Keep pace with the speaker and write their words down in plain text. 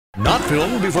Not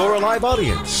filmed before a live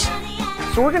audience.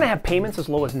 So we're going to have payments as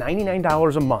low as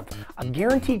 $99 a month, a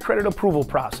guaranteed credit approval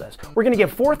process. We're going to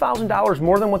give $4,000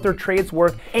 more than what their trade's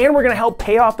worth, and we're going to help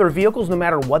pay off their vehicles no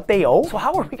matter what they owe. So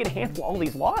how are we going to handle all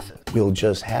these losses? We'll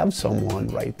just have someone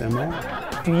write them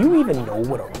off. Do you even know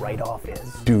what a write-off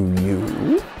is? Do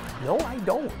you? No, I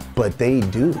don't. But they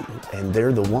do, and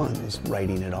they're the ones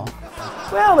writing it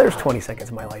off. Well, there's 20 seconds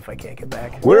of my life I can't get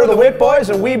back. We're the Witt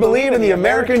Boys, and we believe in the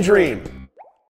American dream.